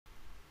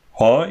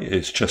Hi,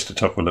 it's Chester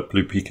Tuckwell at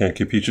Blue Pecan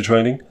Computer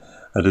Training,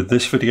 and in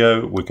this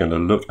video we're going to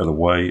look at a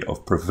way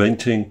of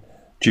preventing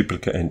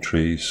duplicate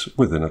entries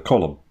within a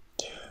column.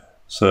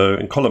 So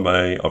in column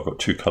A I've got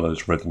two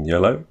colours, red and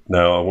yellow.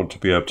 Now I want to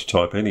be able to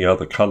type any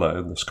other colour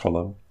in this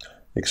column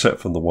except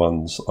from the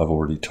ones I've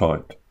already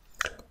typed.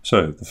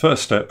 So the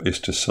first step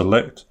is to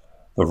select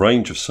the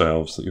range of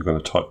cells that you're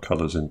going to type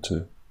colours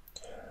into.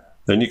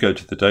 Then you go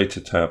to the Data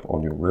tab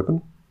on your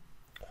ribbon,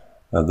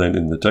 and then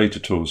in the Data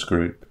Tools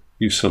group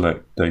you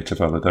select Data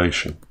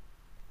Validation.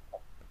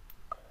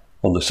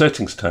 On the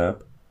Settings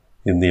tab,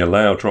 in the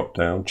Allow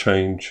drop-down,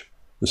 change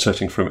the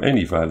setting from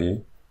any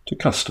value to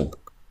Custom.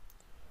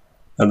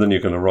 And then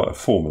you're going to write a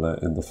formula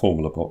in the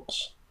formula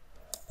box.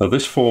 Now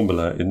this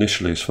formula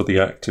initially is for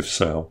the active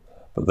cell,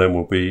 but then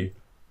will be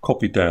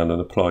copied down and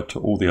applied to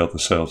all the other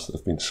cells that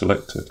have been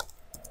selected.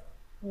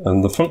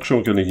 And the function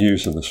we're going to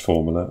use in this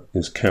formula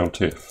is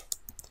COUNTIF.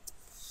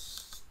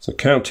 So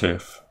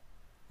COUNTIF,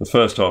 the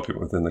first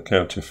argument within the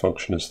COUNTIF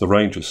function is the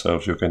range of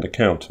cells you're going to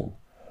count in.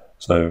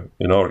 So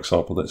in our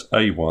example, that's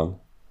A1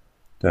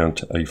 down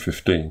to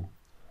A15.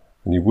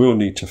 And you will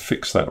need to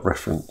fix that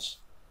reference.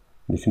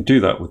 And you can do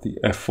that with the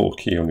F4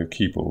 key on your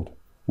keyboard.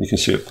 And you can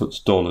see it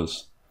puts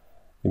dollars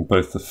in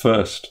both the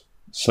first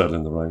cell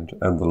in the range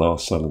and the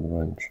last cell in the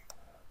range,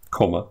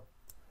 comma.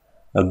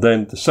 And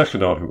then the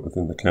second argument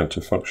within the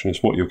COUNTIF function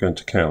is what you're going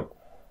to count.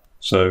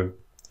 So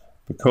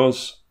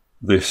because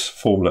this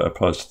formula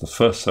applies to the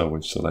first cell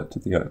we've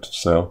selected, the active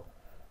cell,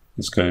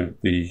 it's going to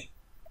be,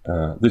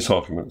 this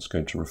argument is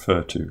going to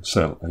refer to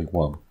cell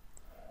A1.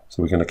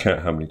 So we're going to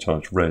count how many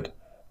times red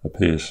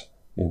appears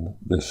in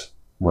this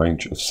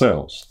range of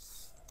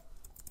cells.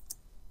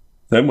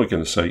 Then we're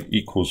going to say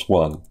equals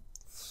 1.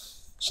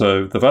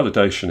 So the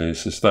validation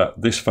is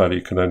that this value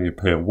can only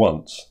appear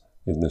once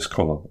in this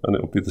column, and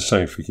it will be the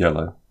same for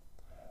yellow.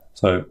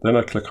 So then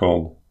I click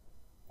on,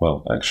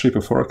 well, actually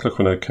before I click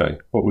on OK,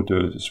 what we'll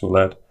do is we'll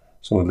add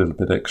a little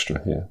bit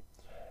extra here.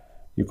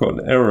 You've got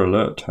an error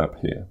alert tab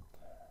here.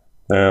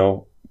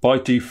 Now, by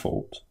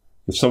default,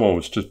 if someone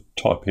was to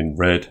type in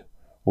red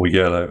or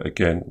yellow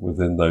again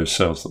within those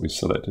cells that we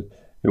selected,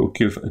 it will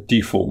give a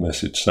default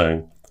message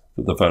saying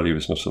that the value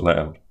is not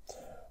allowed.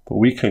 But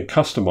we can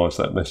customize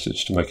that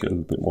message to make it a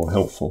little bit more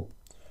helpful.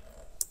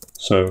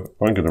 So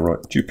I'm going to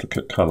write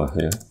duplicate color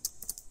here.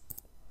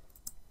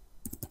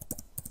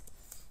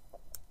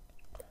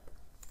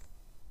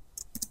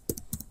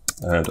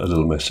 And a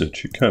little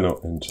message, you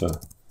cannot enter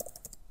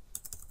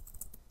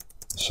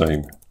the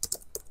same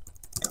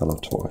color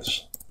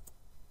twice.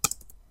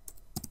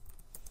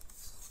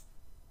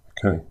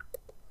 Okay,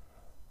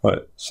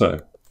 right, so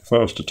if I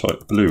was to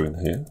type blue in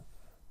here,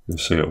 you'll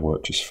see it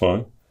worked just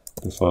fine.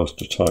 If I was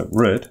to type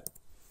red,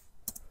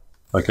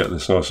 I get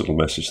this nice little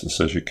message that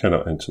says you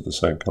cannot enter the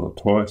same color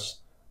twice.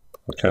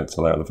 I'll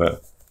cancel out of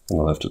that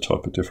and I'll have to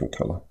type a different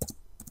color.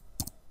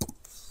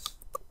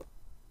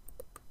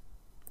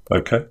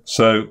 Okay,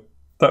 so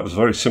that was a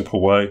very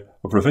simple way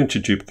of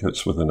preventing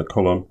duplicates within a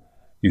column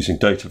using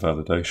data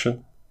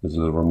validation. This is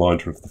a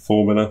reminder of the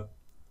formula.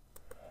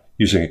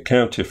 Using a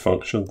COUNTIF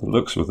function that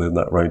looks within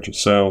that range of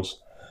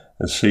cells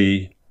and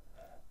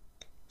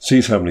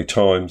sees how many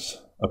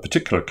times a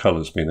particular color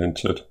has been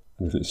entered.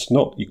 And if it's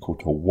not equal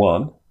to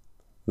 1,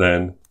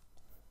 then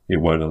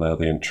it won't allow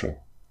the entry.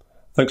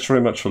 Thanks very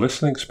much for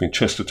listening. It's been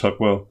Chester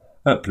Tuckwell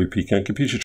at Blue Pecan Computer Training.